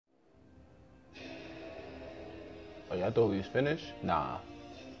Oh, yeah, I thought we was finished. Nah.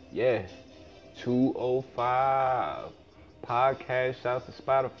 Yeah. 205. Podcast. Shouts to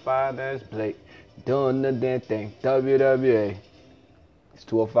Spotify. That's Blake. Doing the damn thing. WWA. It's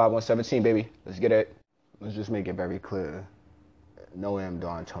 205 117, baby. Let's get it. Let's just make it very clear. Noam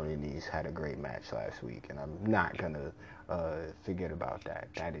Don Tony Nese had a great match last week, and I'm not gonna forget about that.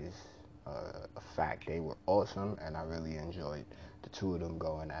 That is a fact. They were awesome, and I really enjoyed the two of them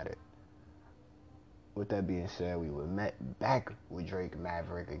going at it. With that being said, we were met back with Drake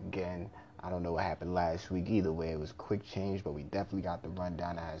Maverick again. I don't know what happened last week. Either way, it was a quick change, but we definitely got the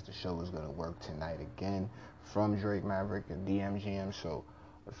rundown as the show was going to work tonight again from Drake Maverick and DMGM. So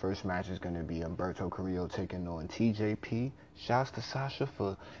the first match is going to be Humberto Carrillo taking on TJP. Shouts to Sasha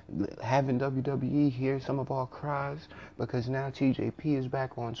for having WWE hear some of our cries because now TJP is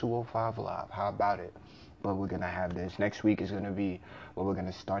back on 205 Live. How about it? But we're going to have this. Next week is going to be where we're going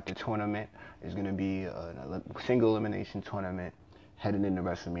to start the tournament. It's going to be a single elimination tournament heading into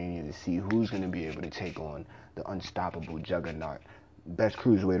WrestleMania to see who's going to be able to take on the unstoppable juggernaut. Best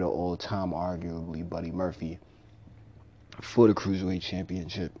cruiserweight of all time, arguably, Buddy Murphy, for the Cruiserweight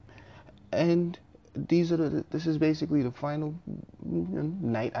Championship. And this is basically the final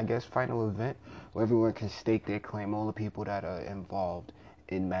night, I guess, final event where everyone can stake their claim, all the people that are involved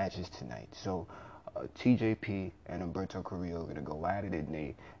in matches tonight. So TJP and Humberto Carrillo are gonna go at it,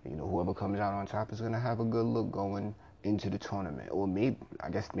 and whoever comes out on top is gonna have a good look going into the tournament. Or maybe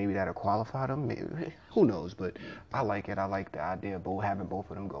that'll qualify them. Maybe, who knows? But I like it. I like the idea of having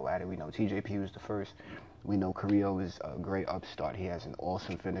both of them go at it. We know TJP was the first. We know Carrillo is a great upstart. He has an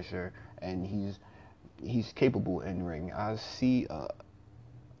awesome finisher, and he's capable in ring. I see.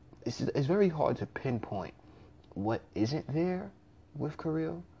 It's very hard to pinpoint what isn't there with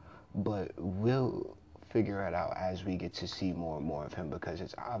Carrillo, but we'll figure it out as we get to see more and more of him because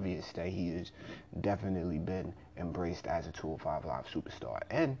it's obvious that he has definitely been embraced as a 205 Live superstar.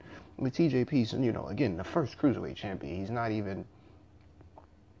 And with TJP, again, the first Cruiserweight champion,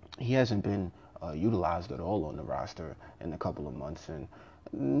 he hasn't been utilized at all on the roster in a couple of months. And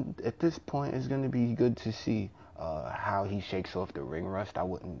at this point, it's going to be good to see how he shakes off the ring rust. I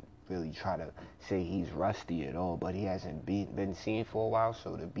wouldn't really try to say he's rusty at all, but he hasn't been seen for a while,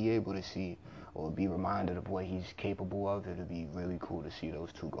 so to be able to see or be reminded of what he's capable of, it'll be really cool to see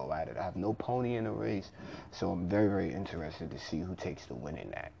those two go at it. I have no pony in the race, so I'm very, very interested to see who takes the win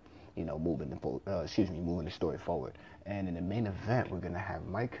in that. Moving the story forward. And in the main event, we're gonna have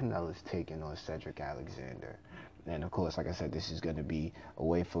Mike Kanellis taking on Cedric Alexander. And of course, like I said, this is going to be a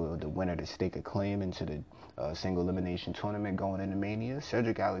way for the winner to stake a claim into the single elimination tournament going into Mania.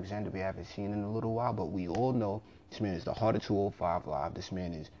 Cedric Alexander, we haven't seen in a little while, but we all know this man is the heart of 205 Live. This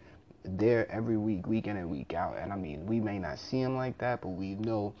man is there every week, week in and week out. And I mean, we may not see him like that, but we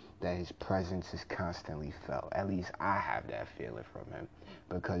know that his presence is constantly felt. At least I have that feeling from him,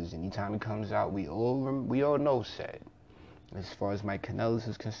 because anytime he comes out, we all know Ced. As far as Mike Kanellis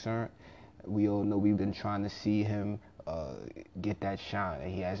is concerned, we all know we've been trying to see him get that shine.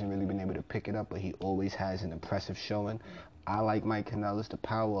 And he hasn't really been able to pick it up, but he always has an impressive showing. I like Mike Kanellis. The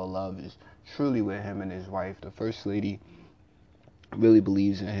power of love is truly with him and his wife. The First Lady really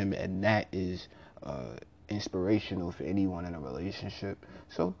believes in him, and that is inspirational for anyone in a relationship.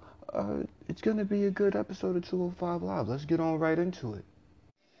 So it's going to be a good episode of 205 Live. Let's get on right into it.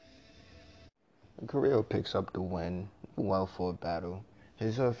 Carrillo picks up the win. Well fought battle.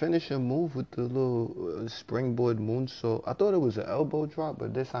 His finisher move with the little springboard moonsault. I thought it was an elbow drop,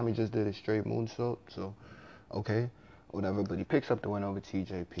 but this time he just did a straight moonsault. So, okay, whatever. But he picks up the win over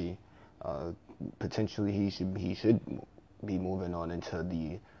TJP. Potentially, he should be moving on into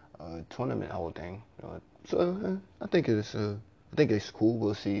the tournament whole thing. So I think it's cool.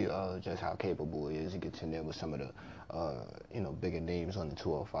 We'll see just how capable he is. He gets in there with some of the bigger names on the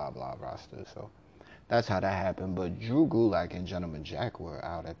 205 Live roster. So. That's how that happened. But Drew Gulak and Gentleman Jack were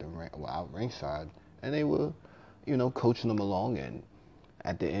out ringside, and they were, coaching him along. And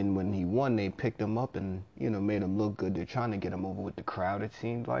at the end, when he won, they picked him up and made him look good. They're trying to get him over with the crowd, it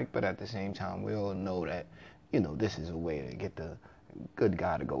seemed like. But at the same time, we all know that this is a way to get the good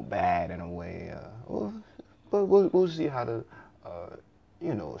guy to go bad in a way. But we'll see how the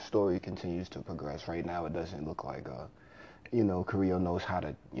story continues to progress. Right now, it doesn't look like Carrillo knows how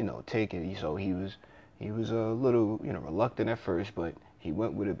to take it. So he was a little, reluctant at first, but he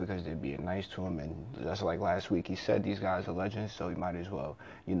went with it because they're being nice to him. And just like last week, he said these guys are legends, so he might as well,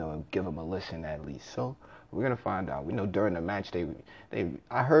 give them a listen at least. So we're gonna find out. We know during the match,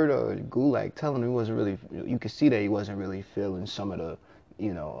 I heard Gulak telling him he wasn't really. You could see that he wasn't really feeling some of the,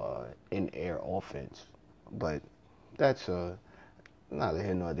 in-air offense. But that's neither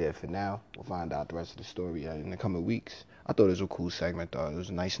here nor there for now. We'll find out the rest of the story in the coming weeks. I thought it was a cool segment, though. It was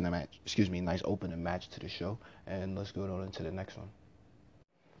a nice nice opening match to the show. And let's go on into the next one.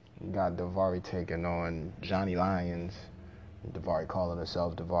 We got Daivari taking on Johnny Lyons. Daivari calling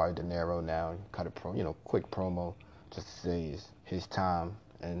himself Daivari De Niro now. Cut a quick promo just to say his time.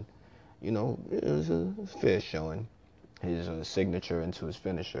 And, it was a fair showing. His signature into his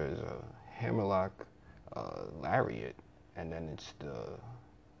finisher is a hammerlock lariat. And then it's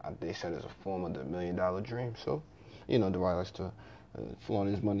they said it's a form of the $1 Million Dream. So, Daivari likes to flaunt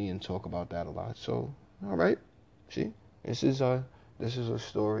his money and talk about that a lot. So, all right. See, this is a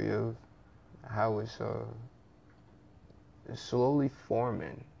story of how it's slowly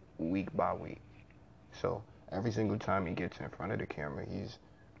forming week by week. So every single time he gets in front of the camera, he's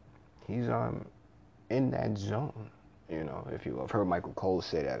in that zone. I've heard Michael Cole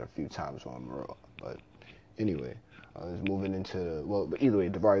say that a few times on Raw. But anyway, it's moving into but either way,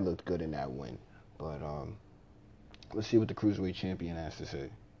 Daivari looked good in that win. But let's see what the Cruiserweight Champion has to say.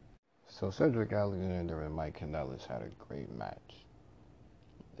 So Cedric Alexander and Mike Kanellis had a great match.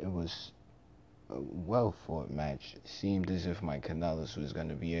 It was a well-fought match. It seemed as if Mike Kanellis was going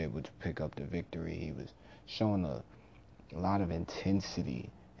to be able to pick up the victory. He was showing a lot of intensity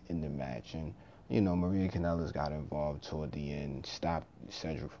in the match. And, Maria Kanellis got involved toward the end, stopped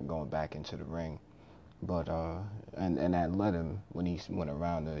Cedric from going back into the ring. But, and that led him, when he went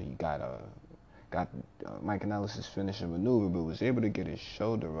around her, he got Mike Kanellis' finishing maneuver, but was able to get his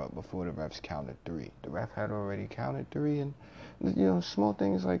shoulder up before the refs counted 3. The ref had already counted 3, and, small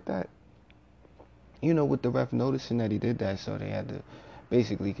things like that. With the ref noticing that he did that, so they had to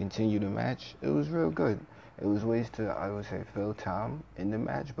basically continue the match. It was real good. It was ways to, I would say, fill time in the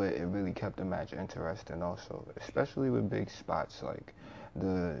match, but it really kept the match interesting also, especially with big spots like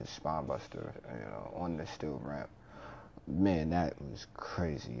the Spinebuster, on the steel ramp. Man, that was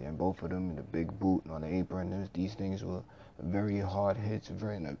crazy. And both of them in the big boot on the apron. These things were very hard hits,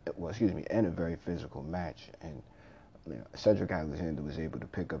 and a very physical match. And Cedric Alexander was able to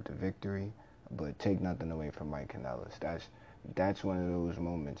pick up the victory, but take nothing away from Mike Kanellis. That's one of those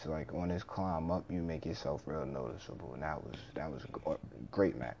moments, like on his climb up, you make yourself real noticeable. And that was a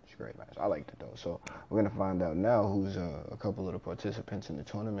great match. I liked it though. So we're gonna find out now who's a couple of the participants in the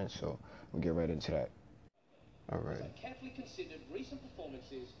tournament. So we'll get right into that. All right. Carefully considered recent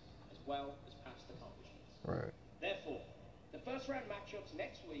performances as well as past accomplishments. Right. Therefore, the first round matchups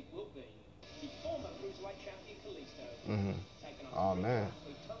next week will be the former Cruiserweight champion Kalisto taking on man.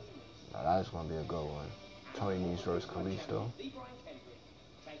 Tony Nese. Now that's gonna be a good one. Tony Nese versus Kalisto. The Brian Kendrick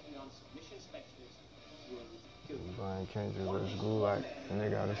taking on submission specialist Brian Kendrick versus Gulak, and they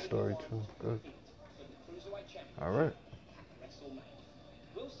got a story too. Good. All right.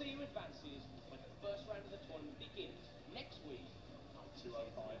 We'll see who advances when the first round of the tournament begins next week on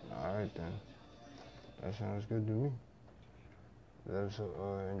 205. All right then. That sounds good to me. That was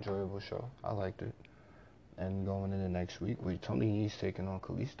an enjoyable show. I liked it. And going into next week with Tony Nese taking on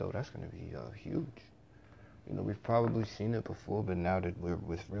Kalisto, that's going to be huge. We've probably seen it before, but now that we're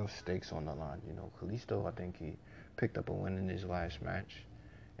with real stakes on the line, Kalisto, I think he picked up a win in his last match.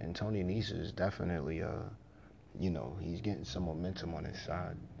 And Tony Nese is definitely, he's getting some momentum on his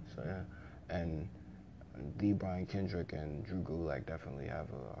side. So, yeah. And the Brian Kendrick and Drew Gulak definitely have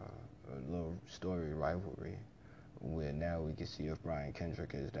a little story rivalry, where now we can see if Brian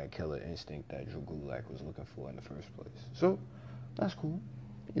Kendrick is that killer instinct that Drew Gulak was looking for in the first place. So, that's cool.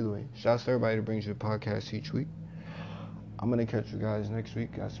 Either way, shouts to everybody that brings you the podcast each week. I'm going to catch you guys next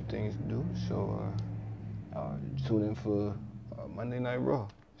week. Got some things to do. So, tune in for Monday Night Raw.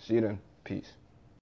 See you then. Peace.